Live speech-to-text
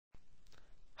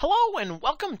Hello and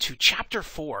welcome to Chapter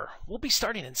 4. We'll be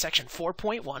starting in Section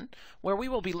 4.1, where we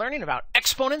will be learning about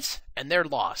exponents and their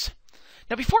laws.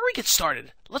 Now before we get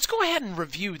started, let's go ahead and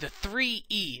review the 3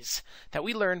 E's that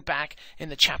we learned back in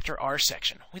the Chapter R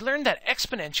section. We learned that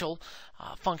exponential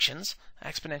functions,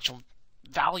 exponential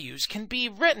values, can be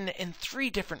written in 3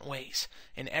 different ways: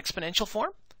 in exponential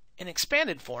form, in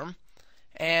expanded form,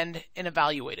 and in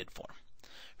evaluated form.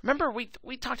 Remember, we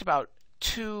talked about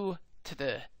 2 to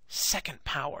the second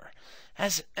power.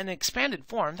 As an expanded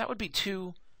form, that would be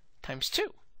 2 times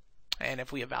 2. And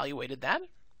if we evaluated that,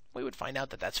 we would find out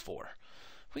that that's 4.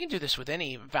 We can do this with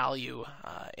any value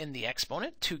in the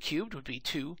exponent. 2 cubed would be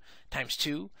 2 times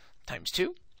 2 times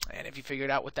 2. And if you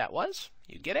figured out what that was,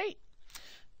 you'd get 8.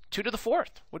 2 to the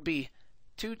 4th would be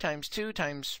 2 times 2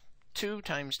 times 2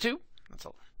 times 2. That's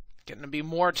getting to be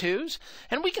more 2's.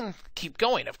 And we can keep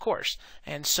going, of course,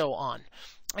 and so on.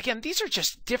 Again, these are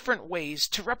just different ways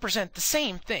to represent the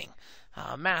same thing.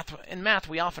 In math,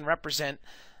 we often represent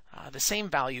the same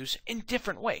values in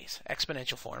different ways: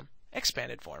 exponential form,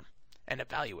 expanded form, and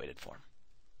evaluated form.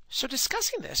 So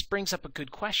discussing this brings up a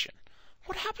good question.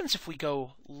 What happens if we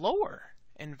go lower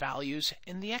in values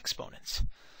in the exponents?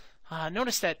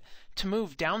 Notice that to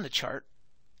move down the chart,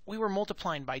 we were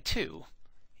multiplying by 2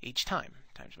 each time.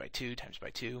 Times by 2, times by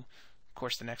 2. Of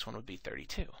course, the next one would be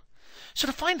 32. So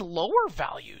to find lower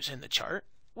values in the chart,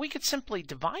 we could simply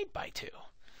divide by 2.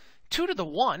 2 to the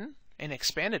 1 in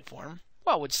expanded form,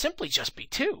 well, would simply just be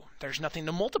 2. There's nothing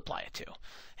to multiply it to.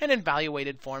 And in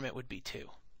evaluated form, it would be 2.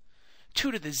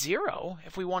 2 to the 0,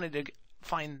 if we wanted to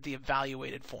find the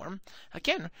evaluated form,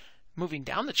 again, moving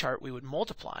down the chart, we would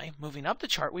multiply. Moving up the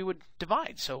chart, we would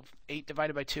divide. So 8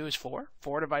 divided by 2 is 4.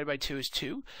 4 divided by 2 is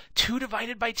 2. 2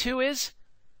 divided by 2 is,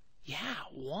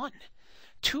 1.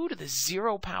 2 to the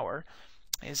 0 power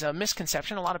is a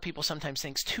misconception. A lot of people sometimes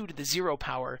think 2 to the 0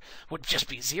 power would just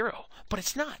be 0, but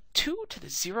it's not. 2 to the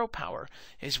 0 power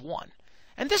is 1.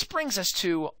 And this brings us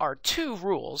to our 2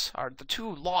 rules, the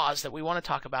 2 laws that we want to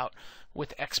talk about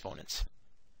with exponents.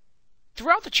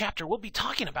 Throughout the chapter, we'll be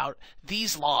talking about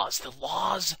these laws, the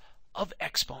laws of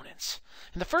exponents.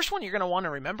 And the first one you're going to want to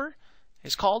remember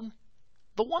is called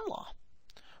the 1 law.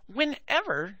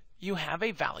 Whenever you have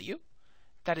a value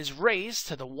that is raised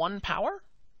to the 1 power,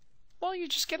 well, you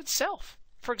just get itself.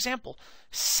 For example,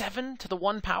 7 to the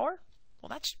 1 power, well,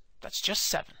 that's just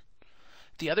 7.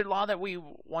 The other law that we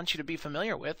want you to be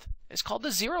familiar with is called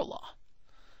the 0 law.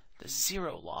 The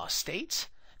 0 law states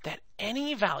that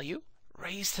any value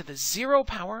raised to the 0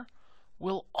 power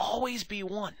will always be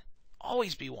 1.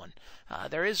 Always be 1.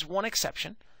 There is one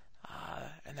exception,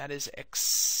 and that is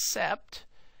except...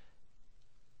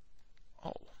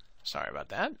 Oh, sorry about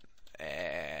that.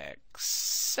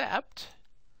 Except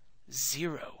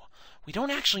 0. We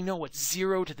don't actually know what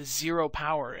 0 to the 0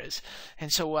 power is,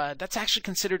 and so that's actually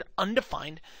considered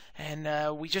undefined,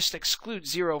 and we just exclude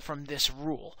 0 from this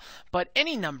rule. But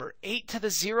any number, 8 to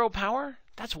the 0 power,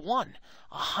 that's 1.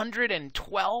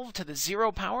 112 to the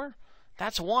 0 power,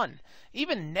 that's 1.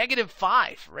 Even negative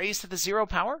 5 raised to the 0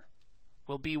 power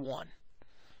will be 1.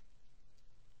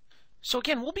 So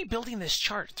again, we'll be building this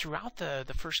chart throughout the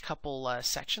first couple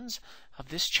sections of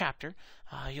this chapter.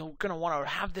 You're going to want to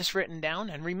have this written down.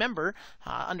 And remember,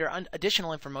 under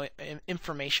additional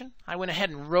information, I went ahead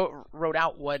and wrote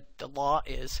out what the law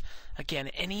is. Again,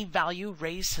 any value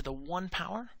raised to the 1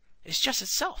 power is just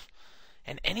itself.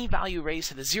 And any value raised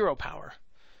to the 0 power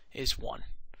is 1.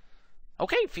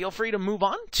 Okay, feel free to move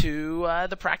on to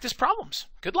the practice problems.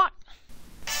 Good luck.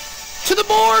 To the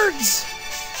boards!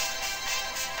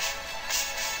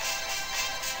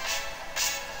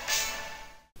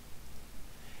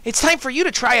 It's time for you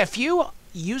to try a few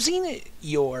using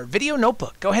your video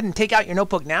notebook. Go ahead and take out your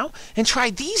notebook now and try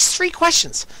these 3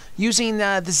 questions using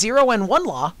the 0 and 1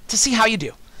 law to see how you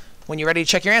do. When you're ready to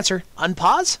check your answer,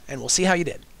 unpause and we'll see how you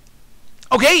did.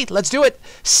 Okay, let's do it.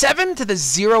 7 to the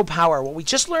 0 power. Well, we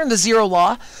just learned the 0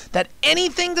 law, that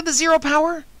anything to the 0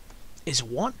 power is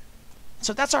 1.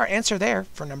 So that's our answer there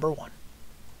for number 1.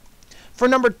 For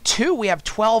number 2, we have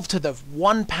 12 to the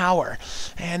 1 power.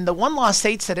 And the 1 law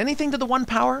states that anything to the 1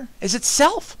 power is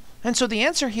itself. And so the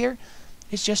answer here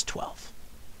is just 12.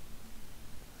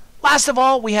 Last of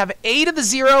all, we have a to the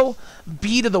 0,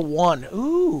 b to the 1.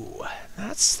 Ooh,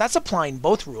 that's applying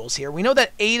both rules here. We know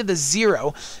that a to the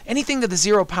 0, anything to the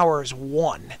 0 power is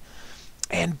 1.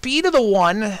 And b to the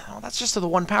 1, well, that's just to the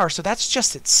 1 power, so that's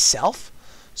just itself.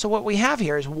 So what we have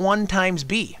here is 1 times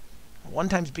b. 1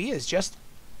 times b is just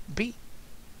b.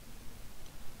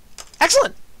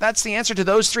 Excellent. That's the answer to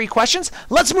those 3 questions.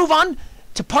 Let's move on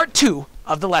to part 2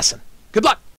 of the lesson. Good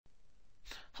luck.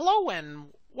 Hello and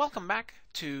welcome back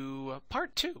to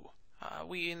part 2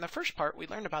 in the first part, we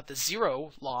learned about the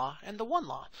 0 law and the 1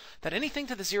 law, that anything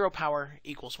to the 0 power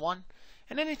equals 1,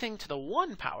 and anything to the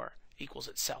 1 power equals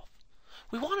itself.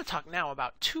 We want to talk now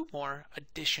about 2 more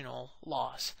additional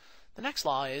laws. The next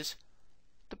law is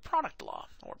the product law,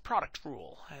 or product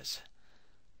rule, as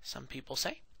some people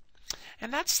say.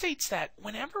 And that states that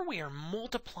whenever we are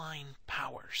multiplying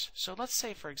powers, so let's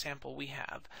say, for example, we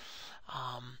have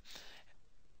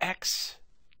x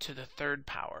to the 3rd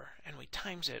power, and we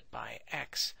times it by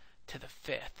x to the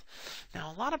 5th.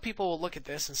 Now, a lot of people will look at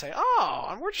this and say,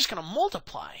 oh, we're just going to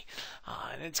multiply,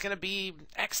 and it's going to be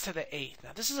x to the 8th.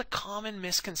 Now, this is a common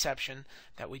misconception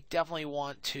that we definitely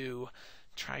want to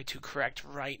try to correct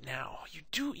right now.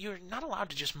 You're not allowed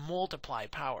to just multiply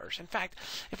powers. In fact,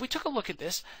 if we took a look at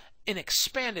this in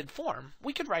expanded form,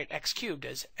 we could write x cubed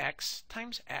as x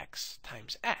times x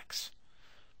times x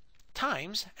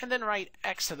times, and then write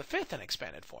x to the 5th in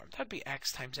expanded form. That'd be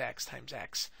x times x times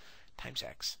x times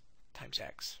x times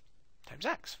x times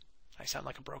x. I sound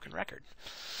like a broken record.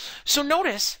 So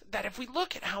notice that if we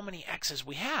look at how many x's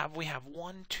we have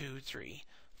 1, 2, 3,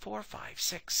 4, 5,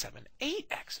 6, 7, 8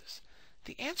 x's.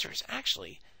 The answer is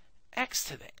actually x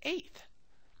to the 8th.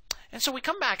 And so we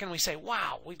come back and we say,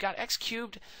 wow, we've got x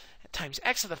cubed times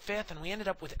x to the 5th, and we ended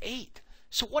up with 8.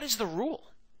 So what is the rule?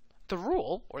 The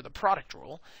rule, or the product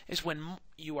rule, is when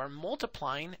you are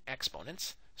multiplying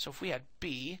exponents. So if we had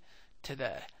b to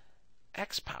the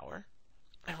x power,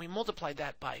 and we multiplied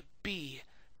that by b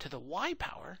to the y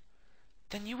power,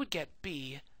 then you would get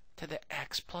b to the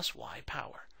x plus y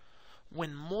power.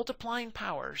 When multiplying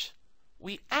powers,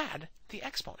 we add the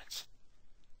exponents.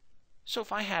 So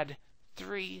if I had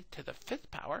 3 to the 5th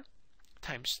power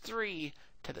times 3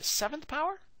 to the 7th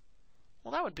power,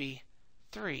 well, that would be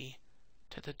 3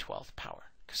 to the 12th power,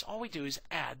 because all we do is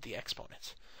add the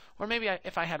exponents. Or maybe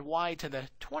if I had y to the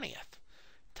 20th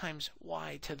times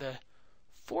y to the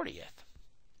 40th,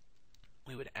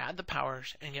 we would add the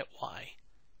powers and get y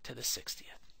to the 60th.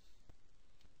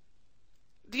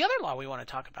 The other law we want to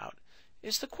talk about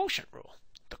is the quotient rule,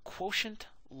 the quotient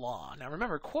law. Now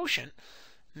remember, quotient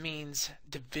means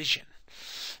division.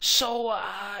 So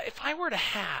if I were to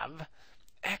have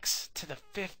x to the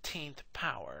 15th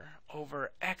power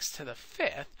over x to the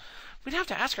 5th, we'd have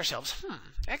to ask ourselves,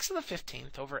 x to the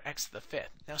 15th over x to the 5th.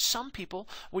 Now, some people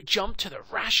would jump to the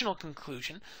rational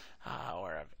conclusion,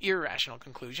 or an irrational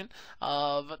conclusion,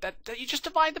 of that you just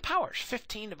divide the powers.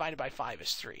 15 divided by 5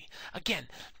 is 3. Again,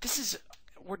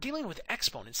 we're dealing with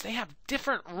exponents. They have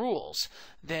different rules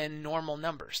than normal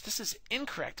numbers. This is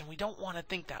incorrect, and we don't want to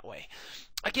think that way.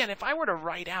 Again, if I were to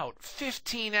write out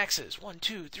 15 x's, 1,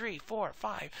 2, 3, 4,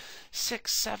 5,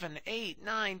 6, 7, 8,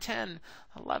 9, 10,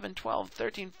 11, 12,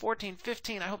 13, 14,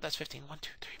 15. I hope that's 15. 1, 2,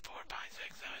 3, 4, 5,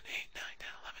 6, 7, 8, 9, 10,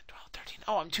 11, 12, 13.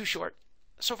 Oh, I'm too short.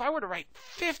 So if I were to write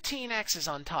 15 x's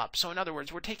on top, so in other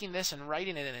words, we're taking this and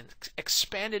writing it in an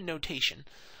expanded notation,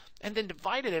 and then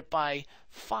divided it by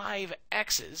 5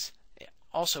 x's,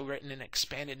 also written in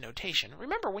expanded notation.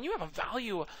 Remember, when you have a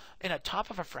value in the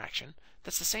top of a fraction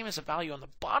that's the same as a value on the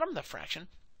bottom of the fraction,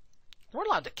 we're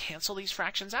allowed to cancel these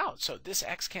fractions out. So this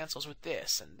x cancels with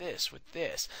this, and this with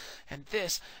this, and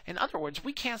this. In other words,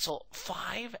 we cancel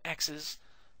 5 x's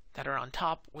that are on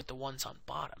top with the ones on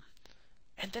bottom.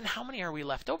 And then how many are we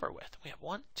left over with? We have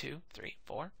 1, 2, 3,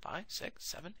 4, 5, 6,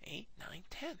 7, 8, 9,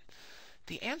 10.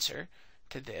 The answer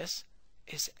to this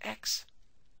is x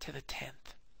to the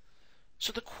 10th.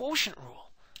 So the quotient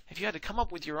rule, if you had to come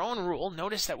up with your own rule,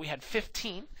 notice that we had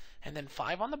 15 and then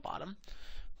 5 on the bottom.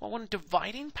 Well, when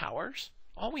dividing powers,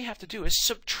 all we have to do is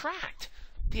subtract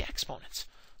the exponents.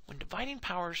 When dividing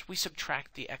powers, we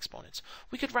subtract the exponents.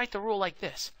 We could write the rule like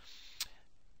this: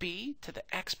 b to the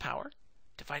x power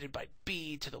divided by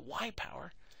b to the y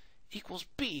power equals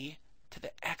b to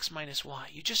the x minus y.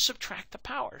 You just subtract the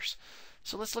powers.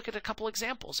 So let's look at a couple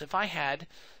examples. If I had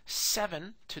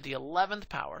 7 to the 11th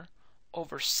power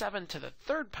over 7 to the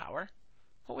 3rd power,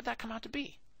 what would that come out to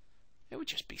be? It would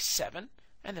just be 7,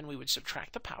 and then we would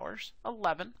subtract the powers.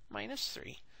 11 minus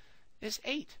 3 is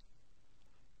 8.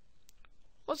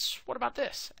 What about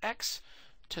this? X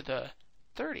to the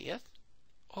 30th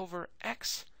over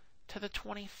x to the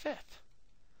 25th.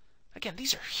 Again,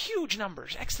 these are huge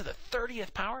numbers. X to the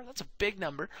 30th power, that's a big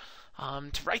number.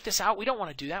 To write this out, we don't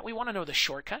want to do that. We want to know the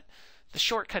shortcut. The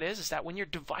shortcut is that when you're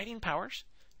dividing powers,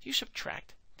 you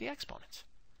subtract the exponents.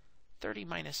 30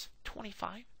 minus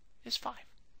 25 is 5.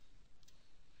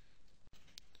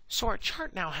 So our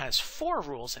chart now has 4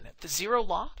 rules in it: the 0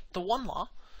 law, the 1 law,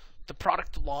 the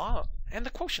product law, and the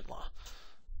quotient law.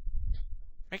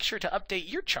 Make sure to update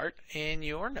your chart in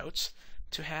your notes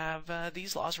to have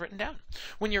these laws written down.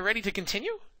 When you're ready to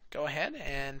continue, go ahead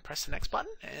and press the next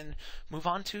button and move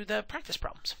on to the practice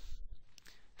problems.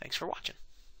 Thanks for watching.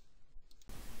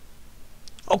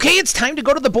 Okay, it's time to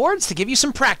go to the boards to give you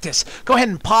some practice. Go ahead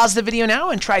and pause the video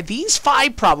now and try these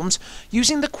 5 problems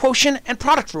using the quotient and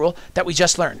product rule that we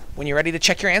just learned. When you're ready to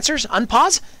check your answers,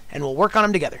 unpause and we'll work on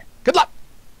them together. Good luck.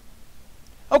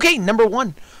 Okay, number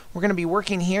 1. We're going to be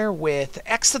working here with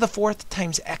x to the 4th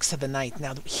times x to the 9th.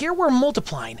 Now, here we're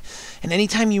multiplying, and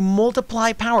anytime you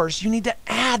multiply powers, you need to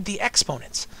add the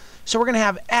exponents. So we're going to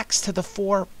have x to the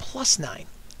 4 plus 9,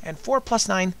 and 4 plus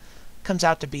 9 comes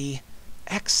out to be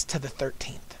x to the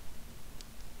 13th.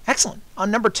 Excellent.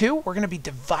 On number 2, we're going to be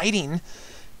dividing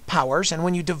powers, and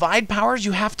when you divide powers,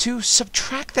 you have to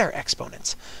subtract their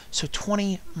exponents. So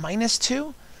 20 minus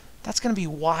 2, that's going to be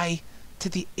y to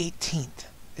the 18th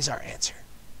is our answer.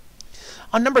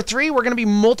 On number 3, we're going to be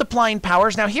multiplying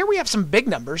powers. Now here we have some big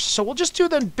numbers, so we'll just do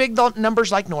the big numbers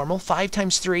like normal. 5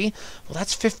 times 3, well,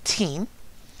 that's 15.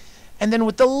 And then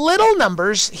with the little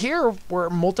numbers, here we're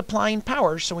multiplying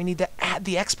powers, so we need to add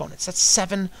the exponents. That's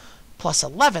 7 plus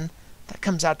 11. That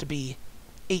comes out to be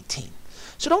 18.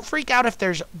 So don't freak out if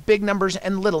there's big numbers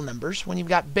and little numbers. When you've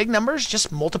got big numbers,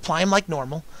 just multiply them like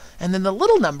normal. And then the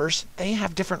little numbers, they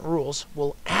have different rules.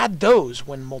 We'll add those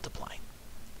when multiplying.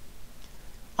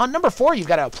 On number 4, you've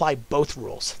got to apply both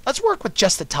rules. Let's work with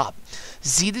just the top.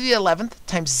 Z to the 11th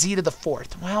times z to the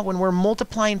 4th. Well, when we're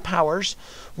multiplying powers,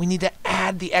 we need to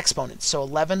add the exponents. So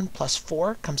 11 plus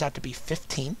 4 comes out to be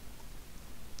 15.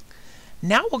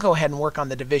 Now we'll go ahead and work on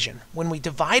the division. When we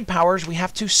divide powers, we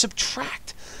have to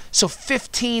subtract. So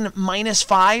 15 minus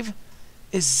 5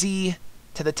 is z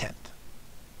to the 10th.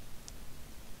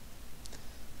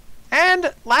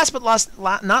 And last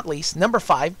but not least, number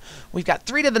 5, we've got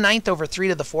 3 to the 9th over 3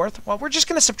 to the 4th. Well, we're just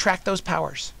going to subtract those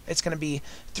powers. It's going to be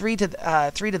 3 to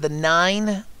the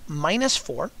 9 minus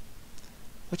 4,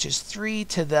 which is 3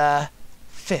 to the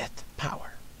 5th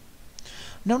power.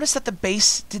 Notice that the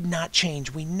base did not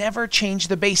change. We never change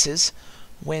the bases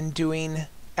when doing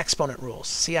exponent rules.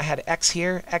 See, I had x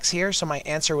here, so my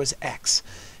answer was x.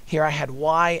 Here I had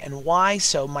y and y,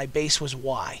 so my base was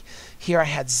y. Here I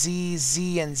had z,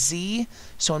 z, and z,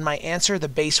 so in my answer the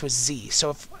base was z.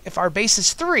 So if our base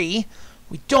is 3,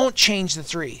 we don't change the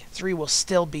 3. 3 will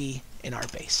still be in our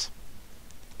base.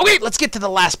 Okay, let's get to the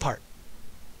last part.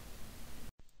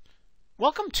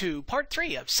 Welcome to part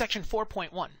 3 of section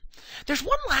 4.1. There's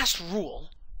one last rule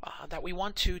that we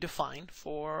want to define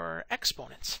for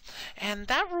exponents, and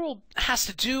that rule has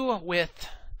to do with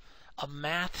a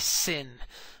math sin.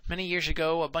 Many years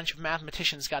ago, a bunch of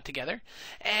mathematicians got together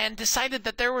and decided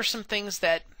that there were some things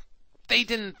that they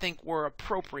didn't think were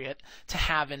appropriate to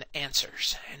have in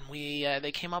answers. And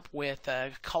they came up with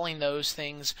calling those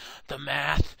things the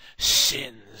math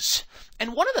sins.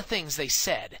 And one of the things they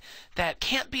said that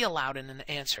can't be allowed in an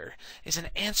answer is an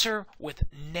answer with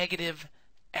negative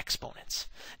exponents.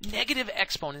 Negative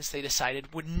exponents, they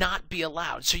decided, would not be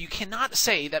allowed. So you cannot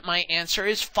say that my answer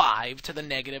is 5 to the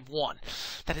negative 1.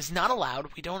 That is not allowed.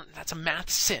 That's a math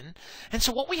sin. And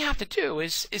so what we have to do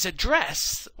is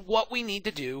address what we need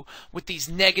to do with these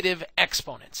negative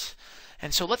exponents.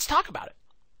 And so let's talk about it.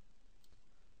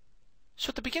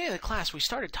 So at the beginning of the class, we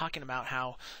started talking about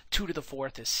how 2 to the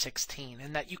 4th is 16,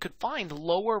 and that you could find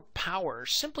lower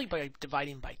powers simply by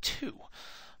dividing by 2.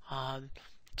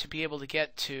 To be able to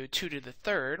get to 2 to the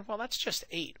 3rd, well, that's just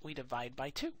 8. We divide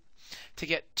by 2. To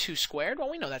get 2 squared, well,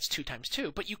 we know that's 2 times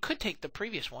 2, but you could take the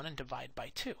previous one and divide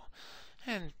by 2.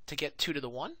 And to get 2 to the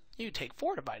 1, you take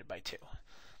 4 divided by 2.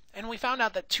 And we found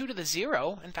out that 2 to the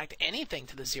 0, in fact, anything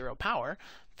to the 0 power,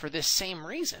 for this same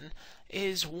reason,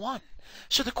 is 1.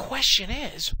 So the question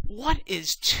is, what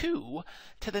is 2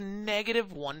 to the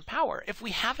negative 1 power? If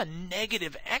we have a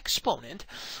negative exponent,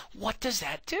 what does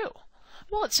that do?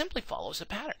 Well, it simply follows a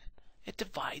pattern. It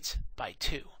divides by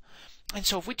 2. And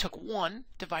so if we took 1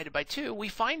 divided by 2, we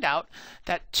find out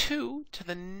that 2 to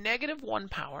the negative 1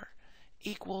 power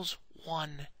equals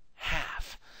 1/2.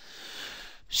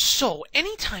 So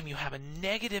anytime you have a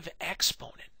negative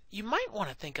exponent, you might want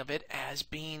to think of it as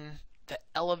being the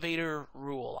elevator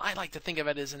rule. I like to think of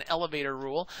it as an elevator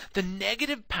rule. The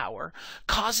negative power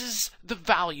causes the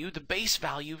value, the base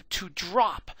value, to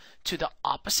drop to the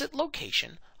opposite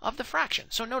location of the fraction.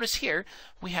 So notice here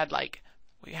we had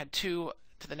 2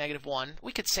 to the negative 1.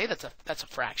 We could say that's a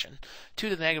fraction. 2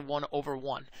 to the negative 1 over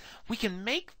 1. We can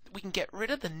get rid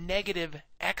of the negative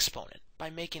exponent by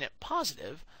making it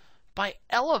positive by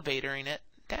elevating it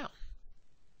down.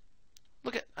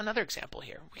 Look at another example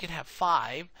here. We could have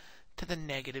 5 to the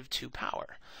negative 2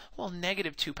 power. Well,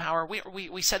 negative 2 power,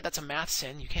 we said that's a math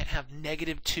sin. You can't have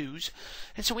negative 2's.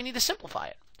 And so we need to simplify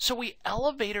it. So we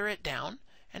elevator it down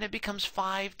and it becomes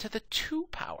 5 to the 2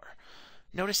 power.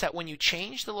 Notice that when you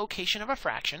change the location of a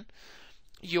fraction,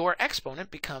 your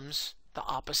exponent becomes the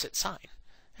opposite sign.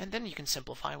 And then you can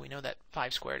simplify. We know that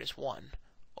 5 squared is 1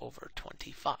 over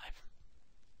 25.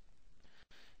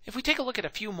 If we take a look at a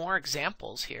few more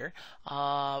examples here,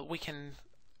 we can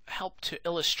help to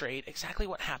illustrate exactly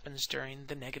what happens during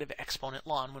the negative exponent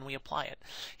law and when we apply it.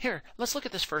 Here, let's look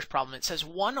at this first problem. It says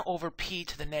 1 over p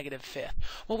to the negative fifth.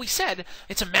 Well, we said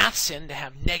it's a math sin to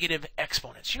have negative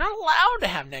exponents. You're not allowed to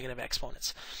have negative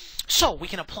exponents. So we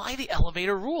can apply the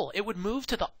elevator rule. It would move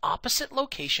to the opposite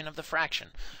location of the fraction.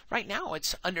 Right now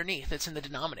it's underneath, it's in the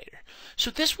denominator.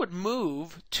 So this would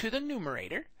move to the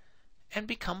numerator and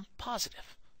become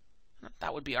positive.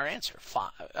 That would be our answer.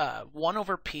 1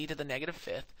 over p to the negative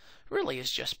fifth really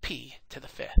is just p to the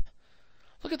fifth.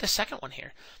 Look at the second one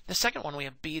here. The second one, we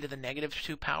have b to the negative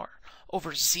 2 power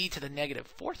over z to the negative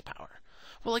fourth power.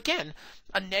 Well, again,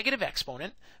 a negative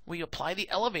exponent, we apply the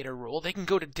elevator rule. They can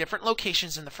go to different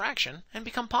locations in the fraction and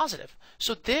become positive.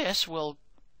 So this will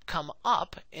come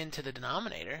up into the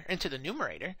denominator, into the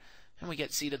numerator, and we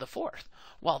get z to the fourth.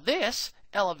 While this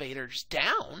elevators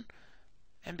down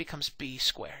and becomes b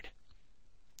squared.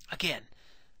 Again,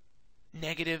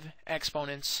 negative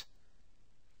exponents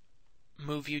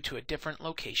move you to a different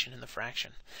location in the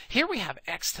fraction. Here we have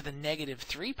x to the negative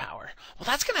 3 power. Well,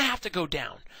 that's going to have to go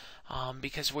down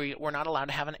because we're not allowed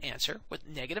to have an answer with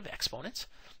negative exponents.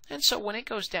 And so when it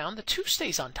goes down, the 2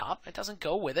 stays on top. It doesn't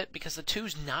go with it because the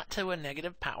 2's not to a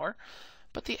negative power,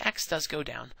 but the x does go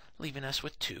down, leaving us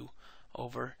with 2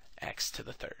 over x to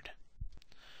the third.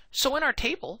 So in our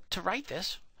table, to write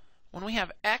this, when we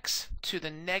have x to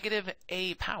the negative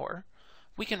a power,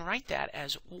 we can write that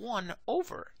as 1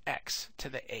 over x to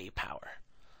the a power.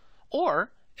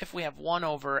 Or, if we have 1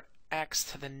 over x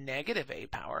to the negative a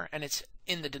power, and it's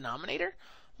in the denominator,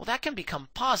 well, that can become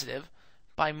positive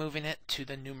by moving it to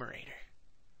the numerator.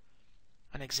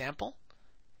 An example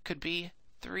could be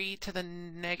 3 to the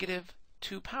negative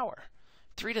 2 power.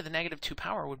 3 to the negative 2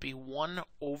 power would be 1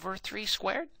 over 3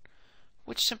 squared,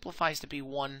 which simplifies to be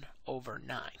 1 over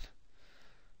 9.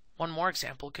 One more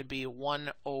example could be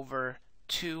 1 over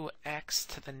 2x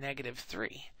to the negative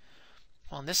 3.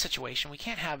 Well, in this situation, we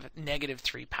can't have negative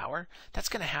 3 power. That's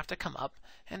going to have to come up,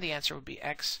 and the answer would be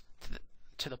x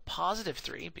to the positive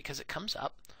 3 because it comes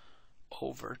up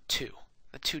over 2.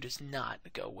 The 2 does not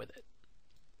go with it.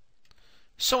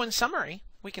 So in summary,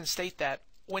 we can state that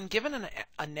when given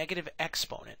a negative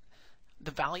exponent,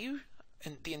 the value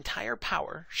and the entire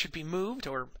power should be moved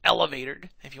or elevated,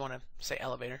 if you want to say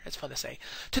elevator, it's fun to say,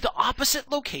 to the opposite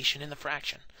location in the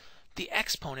fraction. The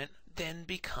exponent then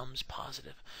becomes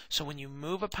positive. So when you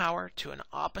move a power to an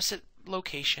opposite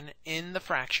location in the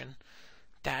fraction,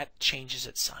 that changes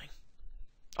its sign.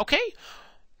 Okay,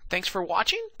 thanks for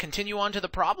watching. Continue on to the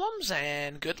problems,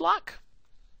 and good luck.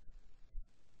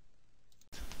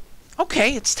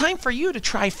 Okay, it's time for you to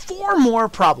try 4 more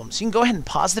problems. You can go ahead and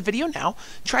pause the video now.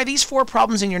 Try these 4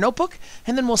 problems in your notebook,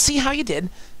 and then we'll see how you did.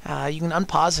 You can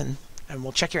unpause, and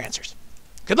we'll check your answers.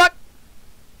 Good luck!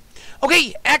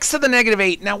 Okay, x to the negative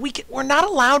 8. Now, we're not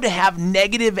allowed to have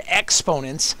negative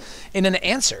exponents in an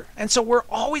answer, and so we're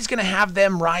always going to have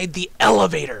them ride the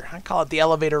elevator. I call it the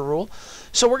elevator rule.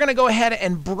 So we're going to go ahead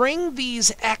and bring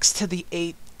these x to the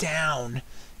 8 down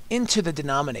into the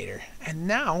denominator. And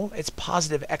now it's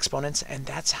positive exponents, and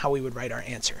that's how we would write our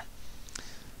answer.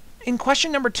 In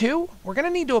question number 2, we're going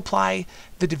to need to apply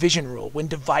the division rule. When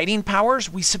dividing powers,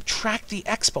 we subtract the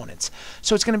exponents.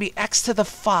 So it's going to be x to the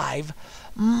 5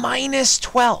 minus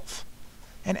 12.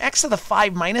 And x to the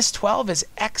 5 minus 12 is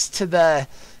x to the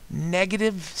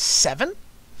negative 7.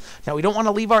 Now, we don't want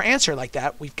to leave our answer like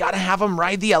that. We've got to have them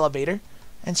ride the elevator.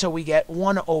 And so we get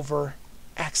 1 over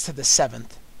x to the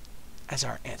 7th as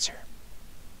our answer.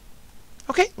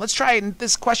 Okay, let's try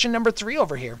this question number 3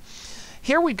 over here.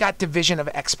 Here we've got division of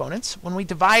exponents. When we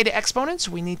divide exponents,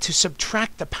 we need to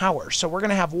subtract the power. So we're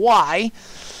going to have y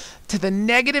to the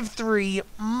negative 3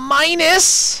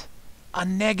 minus a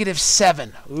negative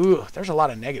 7. Ooh, there's a lot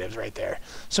of negatives right there.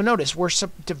 So notice,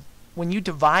 when you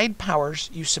divide powers,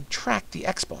 you subtract the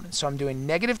exponents. So I'm doing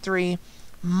negative 3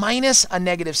 minus a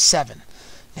negative 7.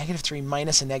 Negative 3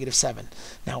 minus a negative 7.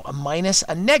 Now, a minus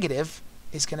a negative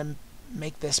is going to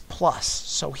make this plus.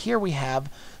 So here we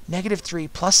have negative 3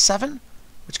 plus 7,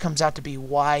 which comes out to be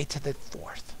y to the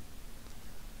 4th.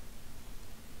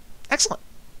 Excellent.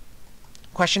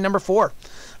 Question number 4.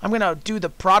 I'm going to do the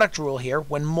product rule here.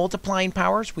 When multiplying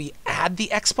powers, we add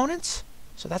the exponents.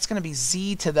 So that's going to be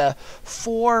z to the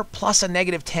 4 plus a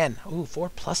negative 10. Ooh, 4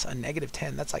 plus a negative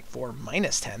 10. That's like 4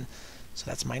 minus 10. So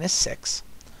that's minus 6.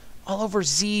 All over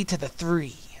z to the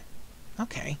 3.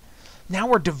 Okay. Now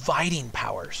we're dividing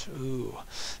powers. Ooh.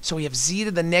 So we have z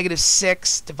to the negative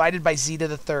 6 divided by z to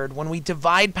the third. When we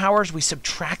divide powers, we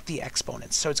subtract the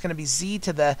exponents. So it's going to be z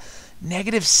to the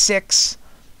negative 6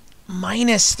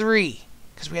 minus 3,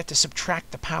 because we have to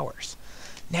subtract the powers.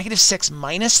 Negative 6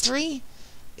 minus 3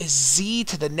 is z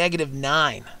to the negative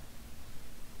 9.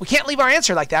 We can't leave our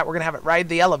answer like that. We're going to have it ride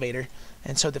the elevator.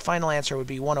 And so the final answer would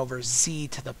be 1 over z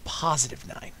to the positive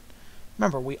 9.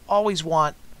 Remember, we always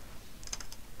want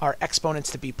our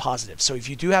exponents to be positive. So if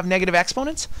you do have negative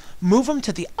exponents, move them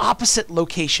to the opposite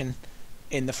location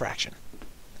in the fraction.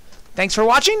 Thanks for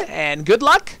watching, and good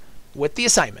luck with the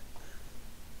assignment.